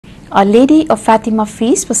Our Lady of Fatima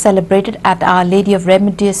feast was celebrated at Our Lady of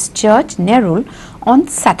Remedies Church, Nerul, on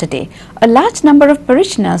Saturday. A large number of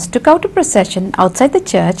parishioners took out a procession outside the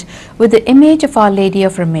church with the image of Our Lady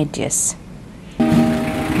of Remedies.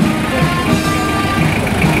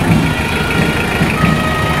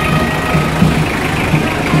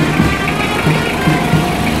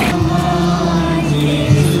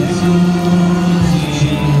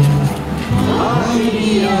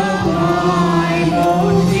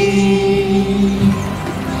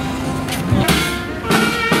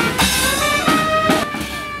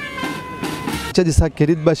 आजच्या दिसाक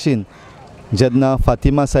खेरीत भाशेन जेन्ना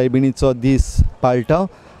फातिमा सायबिणीचो दीस पाळटा,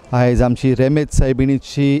 आयज आमची रेमेद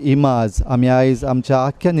सायबिणीची इमाज आमी आयज आमच्या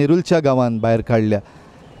आख्ख्या नेरुलच्या गांवांत भायर काडल्या.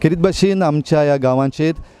 खेरीत भाशेन आमच्या ह्या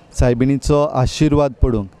गांवांचेर सायबिणीचो आशिर्वाद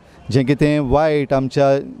पडूंक, जें कितें वायट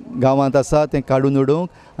आमच्या गांवांत आसा तें काडून उडोवंक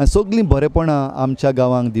आनी सगलीं बरेपणां आमच्या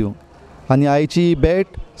गांवांक दिवंक. आनी आयची ही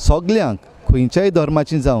भेट सगल्यांक खंयच्याय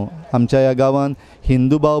धर्माची जावं, आमच्या ह्या गांवांत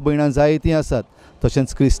हिंदू भाव भयणां जायतीं आसात,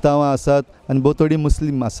 तशेंच क्रिस्तांवां आसात आनी बोतोडी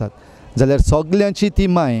मुस्लीम आसात, जाल्यार सगल्यांची ती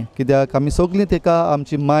माय, कित्याक आमी सगलीं ताका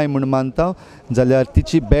आमची माय म्हूण मानता. जाल्यार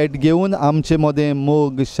तिची भेट घेवन आमचे मोदें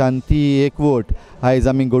मोग, शांती, एकवट आयज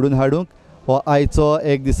आमी घडोवन हाडूंक हो आयचो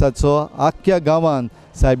एक दिसाचो आख्ख्या गांवांत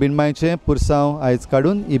सायबीण मायचें पुरसांव आयज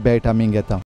काडून ही भेट आमी घेता.